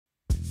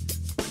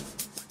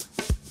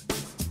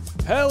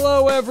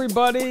Hello,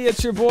 everybody.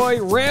 It's your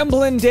boy,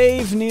 Ramblin'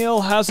 Dave Neal.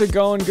 How's it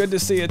going? Good to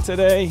see you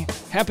today.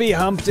 Happy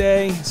hump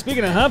day.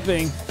 Speaking of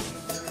humping,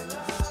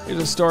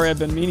 here's a story I've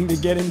been meaning to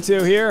get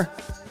into here.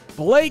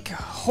 Blake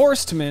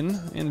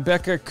Horstmann and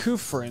Becca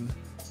Kufrin,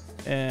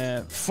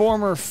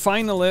 former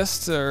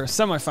finalists, or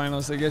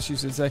semifinalists, I guess you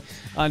should say,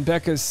 on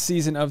Becca's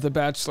season of The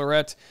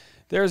Bachelorette.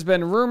 There's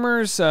been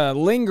rumors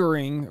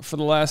lingering for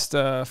the last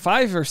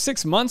 5 or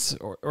 6 months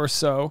or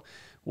so,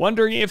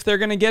 wondering if they're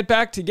going to get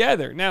back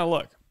together. Now,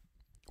 look.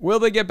 Will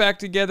they get back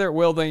together?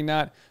 Will they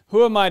not?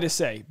 Who am I to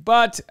say?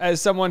 But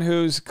as someone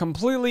who's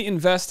completely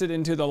invested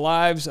into the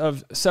lives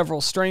of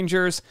several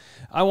strangers,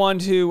 I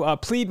want to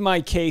plead my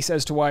case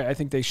as to why I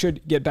think they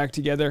should get back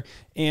together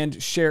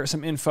and share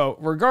some info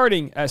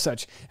regarding as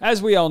such.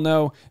 As we all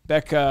know,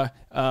 Becca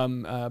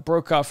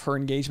broke off her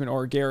engagement,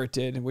 or Garrett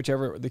did,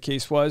 whichever the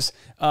case was,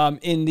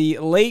 in the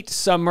late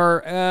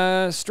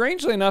summer,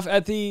 strangely enough,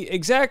 at the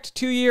exact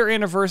 2-year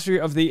anniversary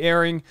of the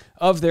airing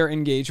of their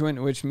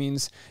engagement, which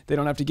means they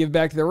don't have to give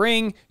back the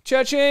ring.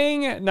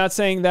 Cha-ching! Not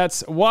saying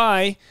that's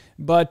why,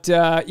 but,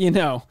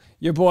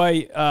 your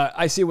boy,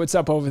 I see what's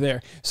up over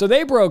there. So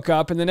they broke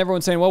up, and then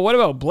everyone's saying, well, what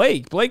about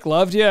Blake? Blake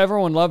loved you.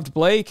 Everyone loved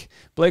Blake.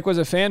 Blake was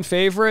a fan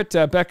favorite.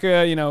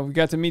 Becca, we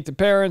got to meet the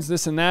parents,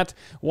 this and that.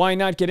 Why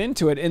not get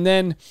into it? And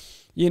then,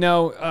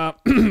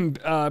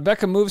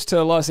 Becca moves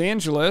to Los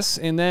Angeles,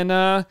 and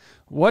then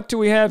what do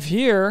we have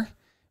here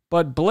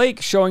but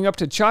Blake showing up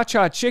to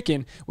Cha-Cha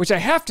Chicken, which I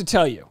have to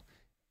tell you,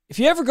 if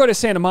you ever go to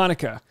Santa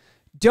Monica,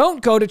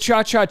 don't go to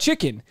Cha-Cha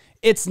Chicken.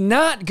 It's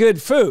not good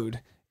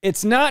food.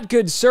 It's not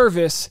good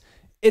service.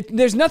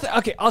 There's nothing.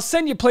 Okay, I'll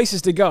send you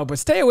places to go, but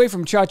stay away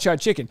from Cha-Cha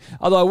Chicken.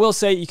 Although I will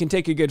say you can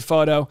take a good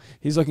photo.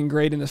 He's looking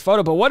great in this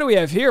photo. But what do we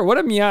have here?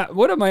 What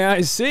do my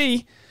eyes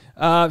see?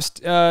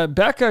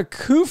 Becca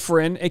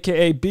Kufrin,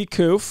 a.k.a.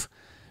 B-Kuf,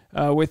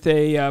 with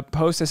a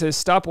post that says,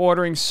 "Stop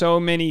ordering so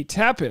many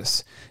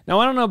tapas." Now,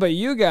 I don't know about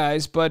you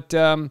guys, but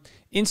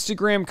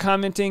Instagram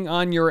commenting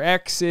on your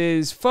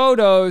ex's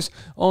photos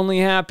only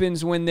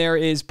happens when there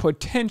is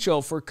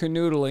potential for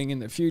canoodling in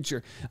the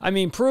future. I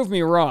mean, prove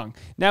me wrong.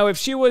 Now, if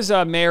she was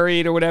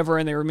married or whatever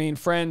and they remain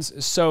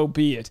friends, so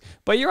be it.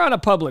 But you're on a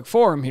public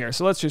forum here,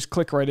 so let's just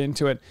click right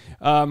into it.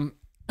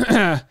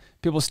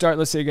 People start,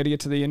 let's see, I got to get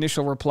to the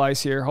initial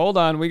replies here. Hold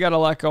on, we got a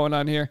lot going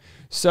on here.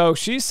 So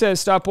she says,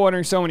 "Stop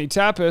ordering so many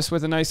tapas,"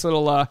 with a nice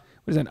little, what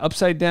is that, an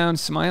upside down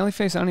smiley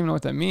face? I don't even know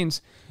what that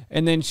means.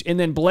 And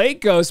then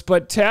Blake goes,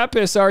 "But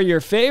tapas are your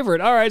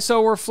favorite." All right,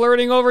 so we're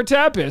flirting over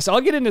tapas.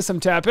 I'll get into some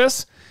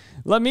tapas.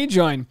 Let me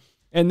join.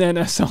 And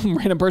then some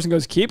random person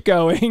goes, "Keep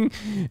going."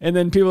 And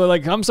then people are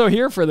like, "I'm so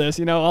here for this."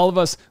 All of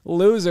us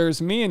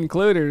losers, me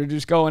included, are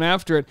just going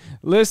after it.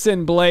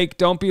 "Listen, Blake,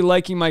 don't be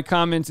liking my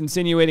comments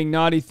insinuating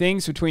naughty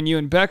things between you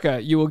and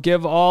Becca. You will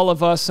give all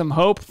of us some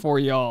hope for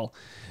y'all.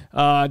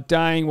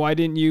 Dying, why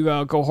didn't you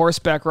go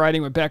horseback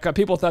riding with Becca?"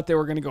 People thought they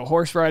were going to go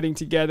horse riding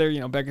together.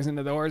 Becca's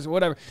into the horse,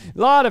 whatever. A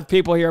lot of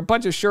people here, a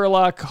bunch of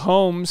Sherlock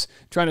Holmes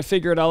trying to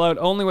figure it all out,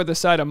 only with the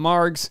side of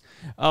Margs.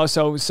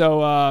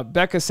 So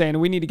Becca's saying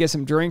we need to get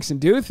some drinks and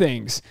do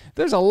things.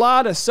 There's a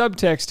lot of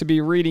subtext to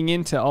be reading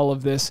into all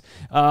of this.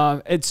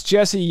 It's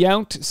Jesse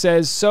Yount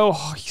says,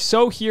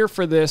 so here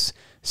for this.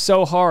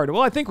 So hard.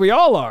 Well, I think we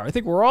all are. I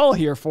think we're all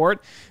here for it.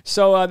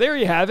 So there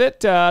you have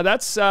it.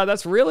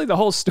 That's really the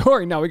whole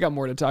story. Now we got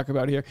more to talk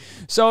about here.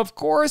 So of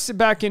course,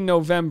 back in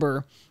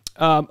November,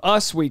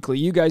 Us Weekly,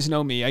 you guys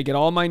know me. I get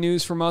all my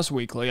news from Us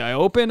Weekly. I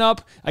open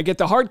up, I get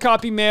the hard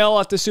copy mail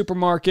at the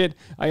supermarket.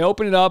 I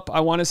open it up.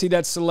 I want to see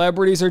that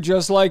celebrities are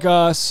just like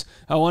us.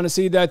 I want to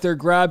see that they're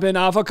grabbing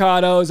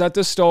avocados at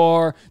the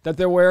store, that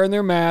they're wearing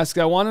their mask.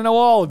 I want to know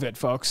all of it,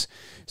 folks.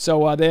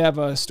 So they have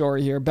a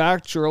story here.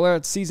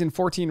 Bachelorette season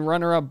 14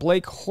 runner-up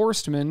Blake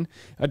Horstmann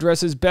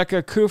addresses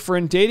Becca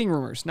Kufrin dating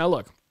rumors. Now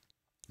look,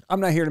 I'm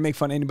not here to make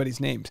fun of anybody's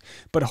names,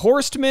 but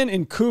Horstmann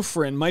and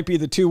Kufrin might be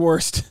the two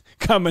worst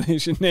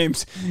combination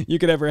names you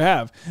could ever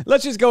have.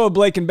 Let's just go with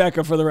Blake and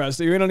Becca for the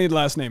rest. We don't need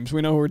last names.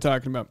 We know who we're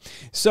talking about.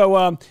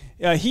 So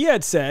he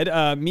had said,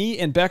 "Me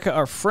and Becca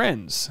are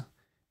friends."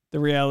 The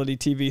reality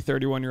TV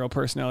 31-year-old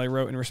personality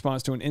wrote in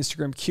response to an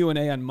Instagram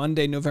Q&A on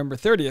Monday, November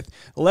 30th.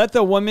 "Let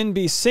the woman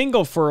be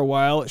single for a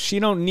while. She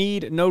don't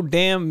need no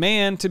damn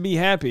man to be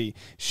happy.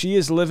 She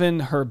is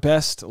living her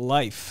best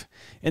life."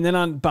 And then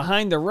on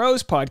Behind the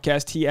Rose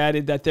podcast, he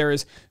added that there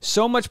is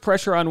so much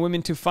pressure on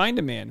women to find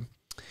a man,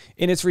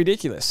 and it's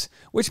ridiculous,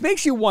 which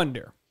makes you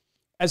wonder,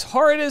 as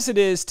hard as it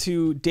is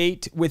to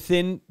date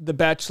within the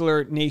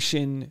Bachelor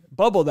Nation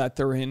bubble that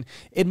they're in,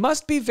 it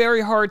must be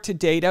very hard to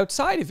date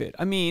outside of it.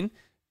 I mean,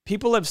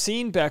 people have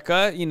seen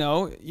Becca,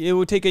 it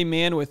would take a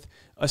man with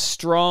a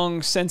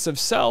strong sense of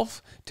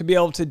self to be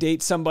able to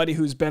date somebody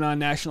who's been on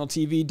national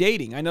TV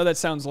dating. I know that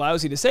sounds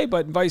lousy to say,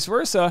 but vice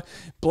versa.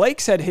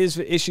 Blake's had his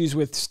issues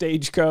with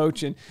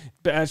Stagecoach and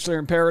Bachelor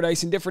in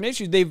Paradise and different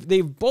issues.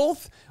 They've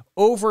both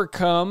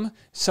overcome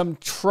some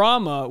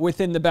trauma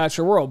within the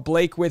Bachelor world.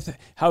 Blake with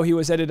how he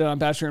was edited on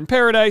Bachelor in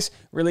Paradise,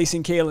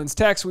 releasing Kaylin's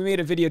text. We made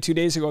a video 2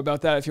 days ago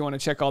about that if you want to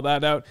check all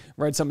that out.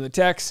 Read some of the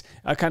texts,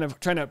 kind of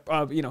trying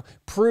to,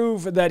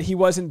 prove that he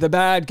wasn't the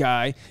bad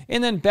guy.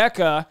 And then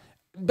Becca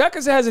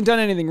hasn't done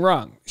anything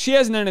wrong. She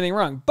hasn't done anything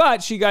wrong,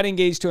 but she got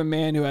engaged to a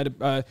man who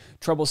had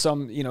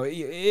troublesome,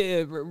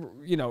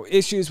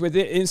 issues with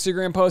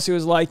Instagram posts he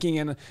was liking,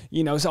 and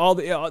so all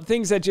the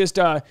things that just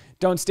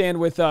don't stand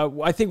with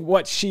I think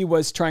what she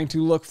was trying to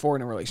look for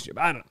in a relationship.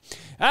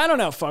 I don't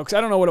know, folks. I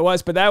don't know what it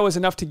was, but that was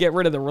enough to get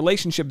rid of the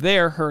relationship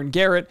there. Her and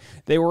Garrett,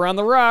 they were on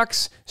the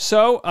rocks.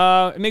 So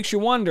it makes you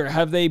wonder: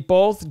 have they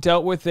both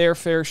dealt with their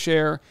fair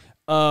share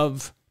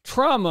of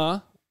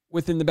trauma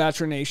within the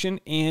Bachelor Nation,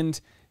 and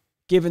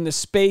given the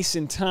space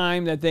and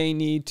time that they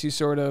need to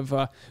sort of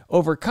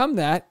overcome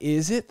that,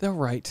 is it the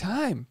right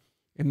time?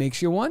 It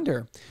makes you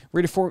wonder.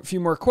 Read a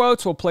few more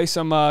quotes. We'll play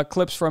some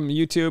clips from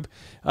YouTube.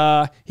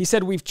 He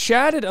said, "We've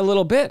chatted a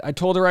little bit. I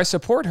told her I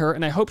support her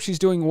and I hope she's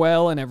doing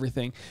well and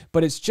everything,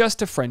 but it's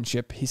just a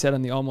friendship," he said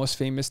on the Almost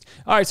Famous.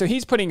 All right, so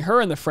he's putting her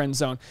in the friend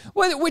zone,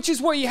 which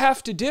is what you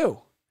have to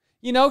do.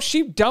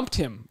 She dumped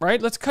him,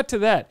 right? Let's cut to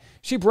that.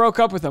 She broke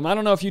up with him. I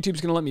don't know if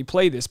YouTube's going to let me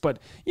play this, but,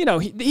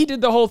 he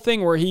did the whole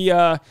thing where he,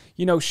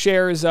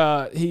 shares,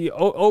 he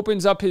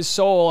opens up his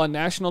soul on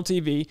national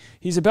TV.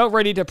 He's about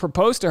ready to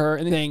propose to her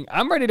and saying,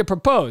 "I'm ready to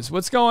propose.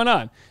 What's going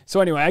on?"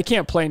 So anyway, I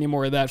can't play any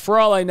more of that. For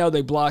all I know,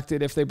 they blocked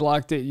it. If they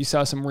blocked it, you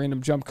saw some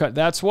random jump cut.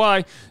 That's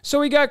why. So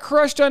he got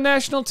crushed on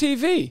national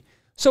TV.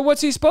 So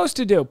what's he supposed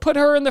to do? Put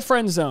her in the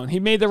friend zone. He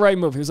made the right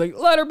move. He was like,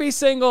 let her be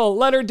single.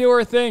 Let her do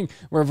her thing.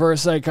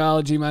 Reverse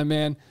psychology, my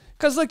man.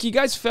 Because look, you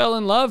guys fell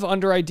in love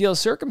under ideal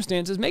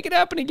circumstances. Make it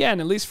happen again,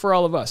 at least for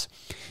all of us.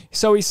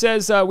 So he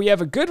says, we have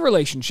a good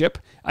relationship.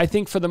 I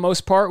think for the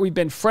most part, we've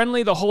been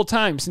friendly the whole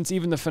time since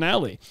even the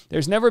finale.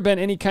 There's never been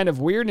any kind of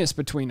weirdness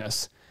between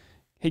us.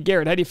 Hey,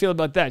 Garrett, how do you feel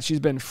about that?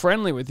 She's been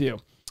friendly with him.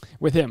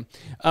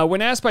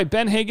 When asked by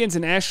Ben Higgins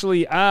and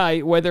Ashley I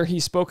whether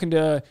he's spoken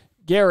to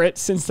Garrett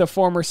since the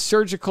former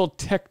surgical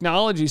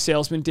technology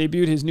salesman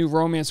debuted his new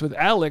romance with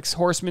Alex,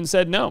 Horstmann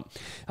said no.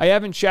 "I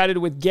haven't chatted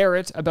with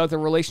Garrett about the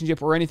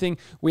relationship or anything.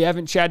 We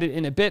haven't chatted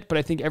in a bit, but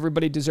I think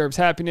everybody deserves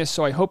happiness,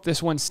 so I hope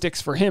this one sticks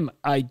for him,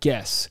 I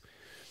guess."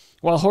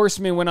 While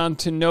Horstmann went on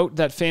to note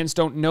that fans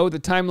don't know the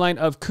timeline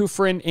of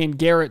Kufrin and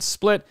Garrett's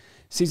split,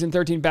 Season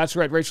 13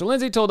 Bachelorette Rachel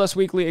Lindsay told Us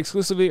Weekly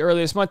exclusively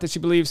earlier this month that she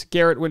believes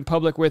Garrett went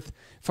public with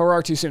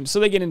Farrar too soon. So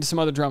they get into some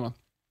other drama.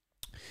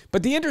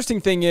 But the interesting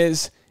thing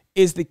is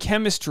the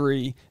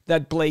chemistry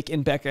that Blake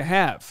and Becca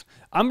have.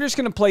 I'm just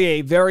going to play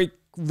a very,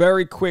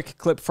 very quick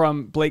clip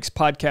from Blake's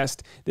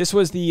podcast. This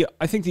was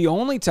I think the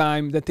only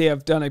time that they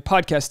have done a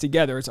podcast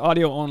together. It's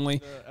audio only.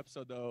 The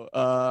episode though,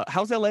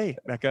 how's LA,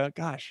 Becca?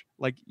 Gosh,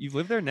 you've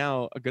lived there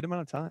now a good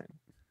amount of time.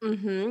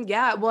 Mm-hmm.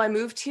 Yeah. Well, I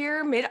moved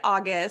here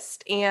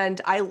mid-August and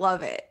I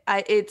love it.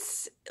 It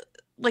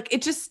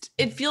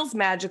feels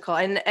magical.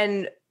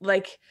 And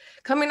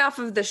coming off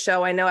of the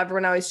show, I know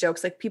everyone always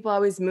jokes, people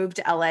always move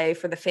to LA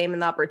for the fame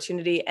and the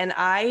opportunity. And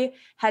I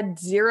had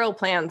zero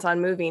plans on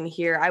moving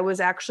here. I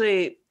was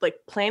actually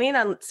planning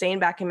on staying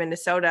back in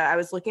Minnesota. I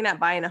was looking at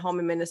buying a home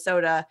in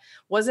Minnesota,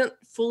 wasn't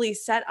fully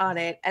set on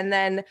it. And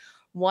then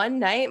one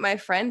night my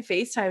friend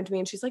FaceTimed me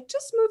and she's like,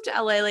 just move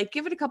to LA,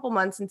 give it a couple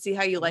months and see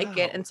how you like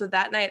it. And so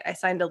that night I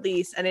signed a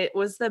lease and it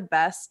was the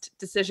best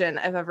decision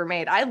I've ever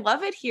made. I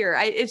love it here.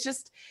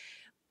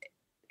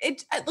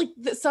 It's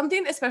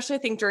something, especially I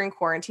think during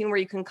quarantine where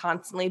you can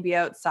constantly be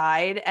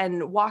outside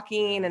and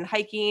walking and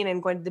hiking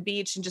and going to the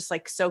beach and just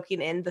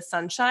soaking in the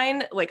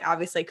sunshine.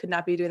 Obviously I could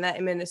not be doing that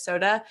in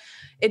Minnesota.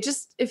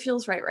 It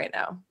feels right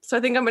now. So I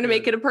think I'm going to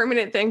make it a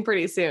permanent thing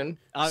pretty soon.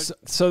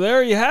 So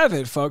there you have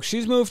it, folks.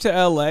 She's moved to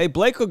LA.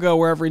 Blake will go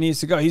wherever he needs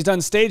to go. He's done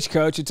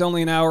Stagecoach. It's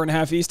only an hour and a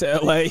half east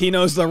of LA. He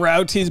knows the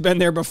route. He's been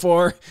there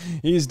before.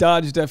 He's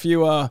dodged a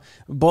few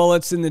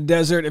bullets in the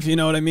desert, if you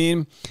know what I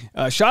mean.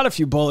 Shot a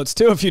few bullets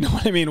too, if you know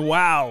what I mean.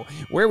 Wow.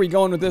 Where are we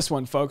going with this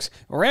one, folks?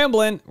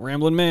 Rambling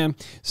man.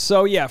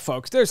 So yeah,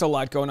 folks, there's a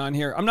lot going on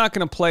here. I'm not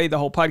going to play the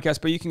whole podcast,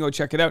 but you can go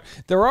check it out.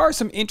 There are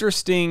some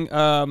interesting,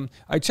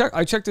 I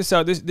checked this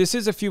out. This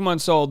is a few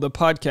months old, the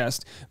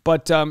podcast,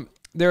 but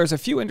there's a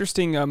few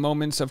interesting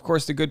moments. Of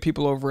course, the good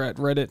people over at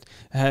Reddit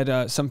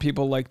had some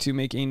people like to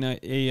make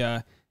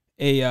a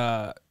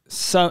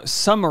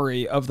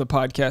summary of the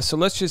podcast. So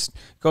let's just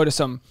go to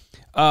some.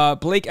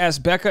 Blake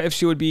asked Becca if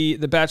she would be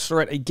the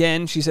Bachelorette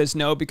again. She says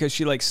no because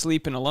she likes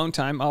sleep and alone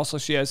time. Also,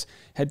 she has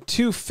had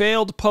 2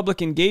 failed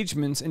public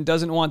engagements and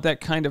doesn't want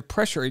that kind of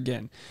pressure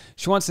again.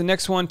 She wants the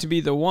next one to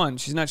be the one.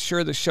 She's not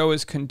sure the show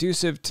is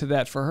conducive to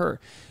that for her.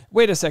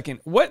 Wait a second.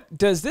 What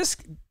does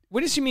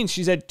she mean?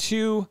 She's had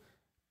 2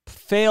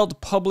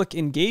 failed public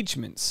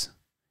engagements.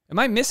 Am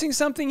I missing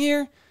something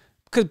here?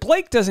 Because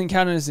Blake doesn't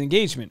count as an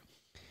engagement.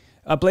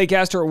 Blake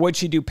asked her, would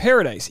she do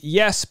Paradise?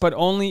 Yes, but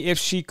only if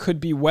she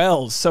could be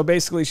Wells. So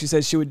basically she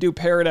says she would do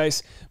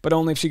Paradise, but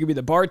only if she could be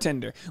the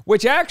bartender.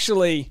 Which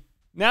actually,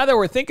 now that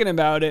we're thinking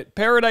about it,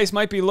 Paradise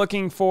might be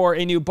looking for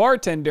a new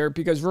bartender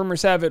because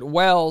rumors have it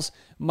Wells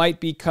might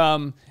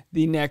become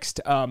the next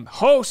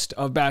host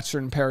of Bachelor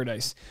in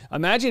Paradise.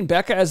 Imagine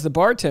Becca as the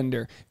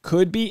bartender.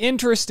 Could be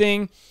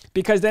interesting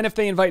because then if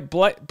they invite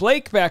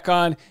Blake back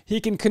on,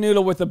 he can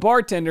canoodle with the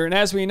bartender. And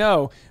as we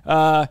know,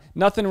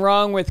 nothing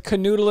wrong with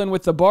canoodling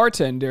with the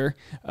bartender.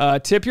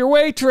 Tip your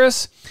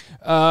waitress.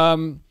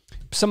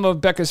 Some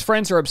of Becca's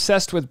friends are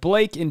obsessed with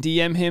Blake and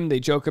DM him. They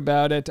joke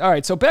about it. All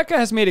right, so Becca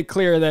has made it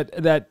clear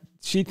that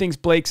she thinks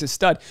Blake's a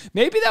stud.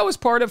 Maybe that was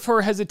part of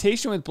her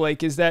hesitation with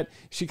Blake, is that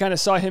she kind of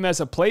saw him as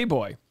a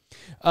playboy.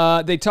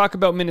 They talk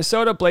about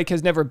Minnesota. Blake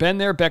has never been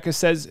there. Becca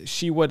says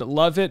she would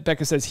love it.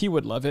 Becca says he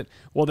would love it.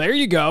 Well, there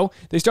you go.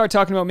 They start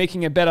talking about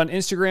making a bet on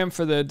Instagram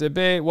for the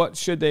debate. What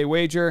should they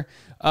wager?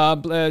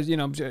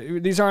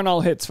 These aren't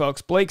all hits,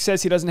 folks. Blake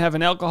says he doesn't have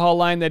an alcohol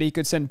line that he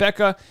could send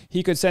Becca.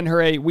 He could send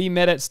her a "We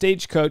Met at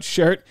Stagecoach"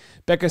 shirt.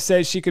 Becca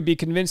says she could be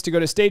convinced to go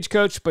to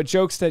Stagecoach, but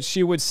jokes that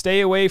she would stay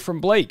away from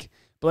Blake.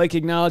 Blake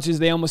acknowledges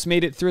they almost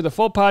made it through the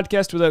full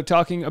podcast without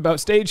talking about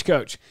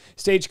Stagecoach.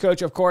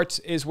 Stagecoach, of course,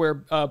 is where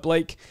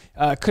Blake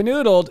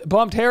canoodled,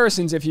 bumped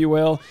Harrison's, if you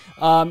will,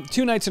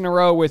 2 nights in a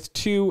row with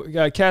 2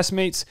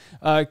 castmates,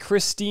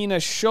 Christina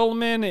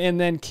Schulman and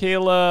then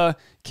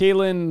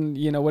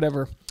Kaylin,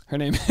 whatever her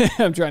name.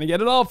 I'm trying to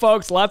get it all,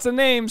 folks. Lots of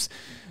names.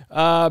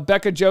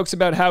 Becca jokes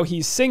about how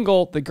he's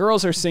single. The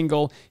girls are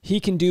single. He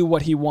can do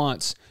what he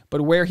wants. But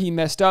where he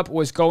messed up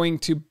was going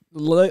to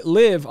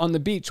live on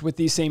the beach with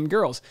these same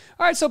girls.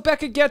 All right, so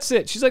Becca gets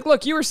it. She's like,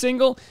 look, you were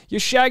single. You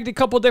shagged a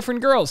couple different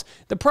girls.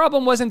 The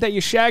problem wasn't that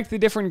you shagged the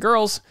different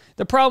girls.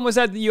 The problem was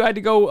that you had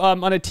to go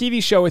on a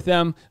TV show with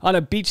them on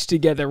a beach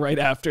together right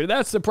after.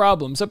 That's the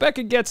problem. So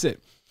Becca gets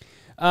it.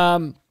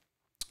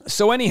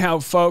 So anyhow,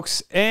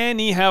 folks,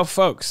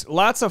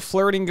 lots of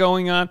flirting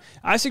going on.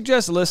 I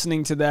suggest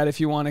listening to that if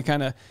you want to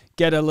kind of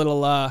get a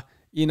little,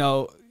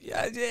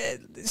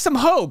 some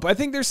hope. I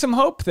think there's some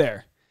hope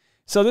there.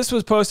 So this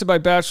was posted by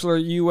Bachelor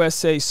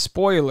USA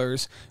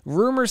Spoilers.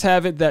 Rumors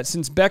have it that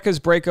since Becca's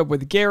breakup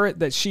with Garrett,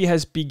 that she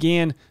has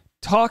began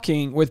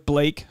talking with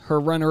Blake, her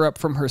runner-up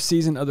from her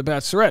season of The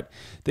Bachelorette.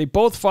 They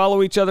both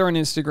follow each other on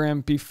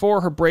Instagram.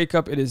 Before her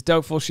breakup, it is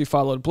doubtful she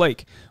followed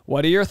Blake.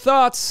 What are your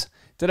thoughts?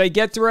 Did I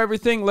get through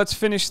everything? Let's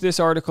finish this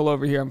article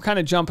over here. I'm kind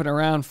of jumping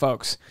around,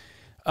 folks.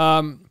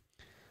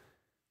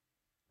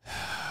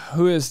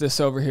 Who is this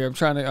over here? I'm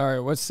trying to, all right,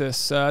 what's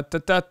this?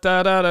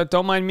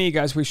 Don't mind me,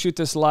 guys. We shoot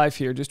this live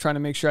here. Just trying to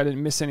make sure I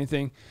didn't miss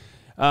anything.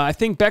 I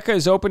think Becca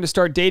is open to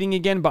start dating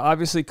again, but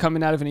obviously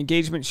coming out of an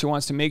engagement, she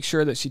wants to make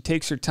sure that she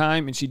takes her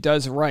time and she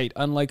does right,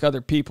 unlike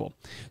other people.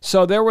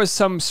 So there was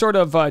some sort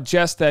of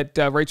jest that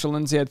Rachel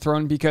Lindsay had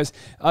thrown because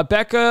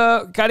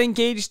Becca got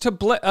engaged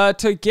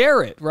to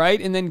Garrett,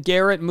 right? And then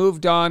Garrett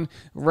moved on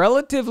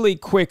relatively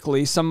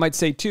quickly. Some might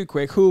say too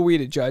quick. Who are we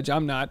to judge?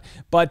 I'm not.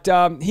 But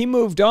he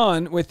moved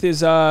on with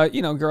his,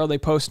 girl. They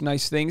post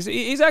nice things.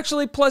 He's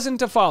actually pleasant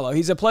to follow.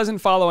 He's a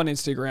pleasant follow on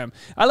Instagram.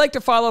 I like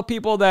to follow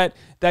people that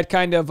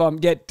kind of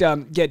get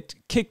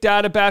kicked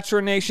out of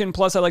Bachelor Nation.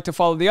 Plus, I like to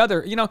follow the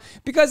other,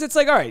 because it's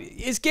like, all right,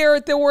 is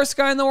Garrett the worst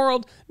guy in the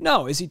world?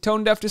 No. Is he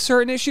tone deaf to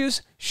certain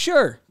issues?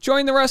 Sure.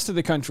 Join the rest of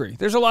the country.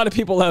 There's a lot of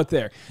people out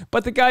there.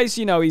 But the guy's,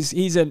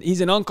 he's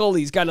an uncle.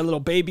 He's got a little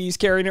baby he's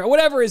carrying, or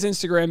whatever his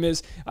Instagram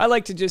is. I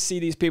like to just see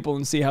these people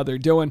and see how they're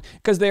doing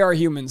because they are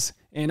humans.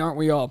 And aren't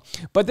we all?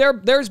 But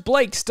there's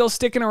Blake still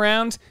sticking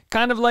around,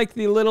 kind of like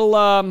the little,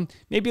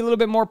 maybe a little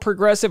bit more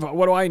progressive.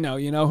 What do I know?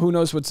 Who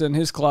knows what's in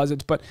his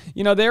closets? But,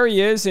 there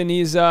he is, and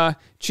he's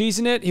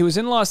cheesing it. He was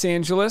in Los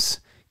Angeles.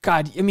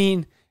 God,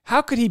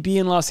 how could he be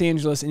in Los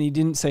Angeles and he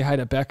didn't say hi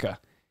to Becca?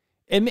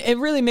 It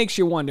really makes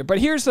you wonder. But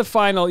here's the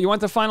final. You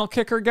want the final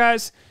kicker,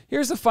 guys?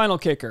 Here's the final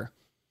kicker.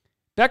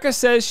 Becca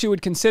says she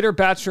would consider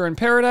Bachelor in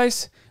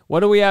Paradise. What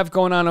do we have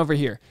going on over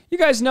here? You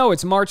guys know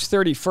it's March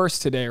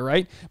 31st today,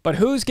 right? But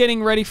who's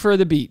getting ready for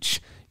the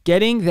beach?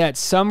 Getting that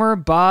summer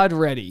bod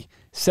ready.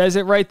 Says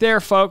it right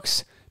there,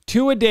 folks.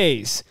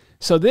 2-a-days.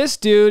 So this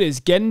dude is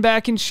getting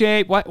back in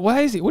shape. What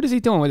is he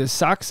doing with his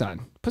socks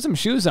on? Put some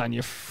shoes on,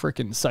 you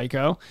freaking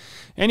psycho.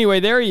 Anyway,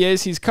 there he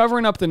is. He's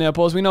covering up the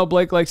nipples. We know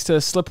Blake likes to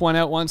slip one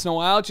out once in a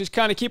while. Just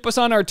kind of keep us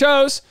on our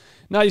toes.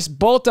 Nice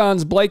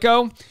bolt-ons,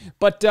 Blako.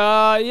 But,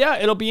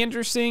 it'll be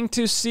interesting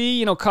to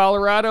see.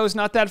 Colorado's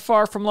not that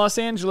far from Los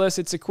Angeles.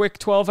 It's a quick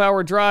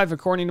 12-hour drive,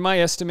 according to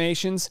my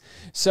estimations.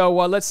 So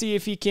let's see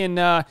if he can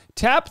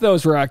tap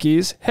those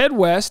Rockies, head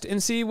west,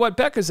 and see what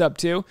Becca's up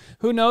to.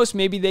 Who knows?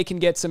 Maybe they can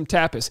get some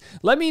tapas.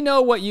 Let me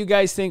know what you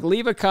guys think.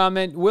 Leave a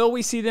comment. Will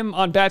we see them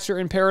on Bachelor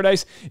in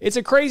Paradise? It's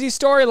a crazy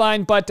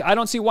storyline, but I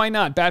don't see why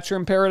not. Bachelor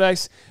in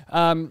Paradise,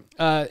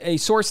 a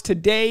source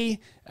today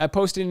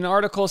posted an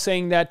article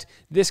saying that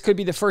this could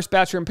be the first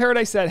Bachelor in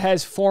Paradise that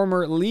has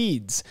former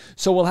leads.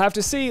 So we'll have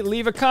to see.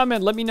 Leave a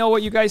comment. Let me know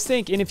what you guys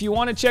think. And if you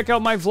want to check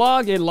out my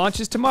vlog, it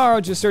launches tomorrow.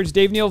 Just search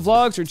Dave Neal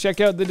Vlogs or check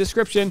out the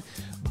description.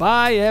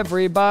 Bye,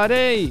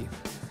 everybody.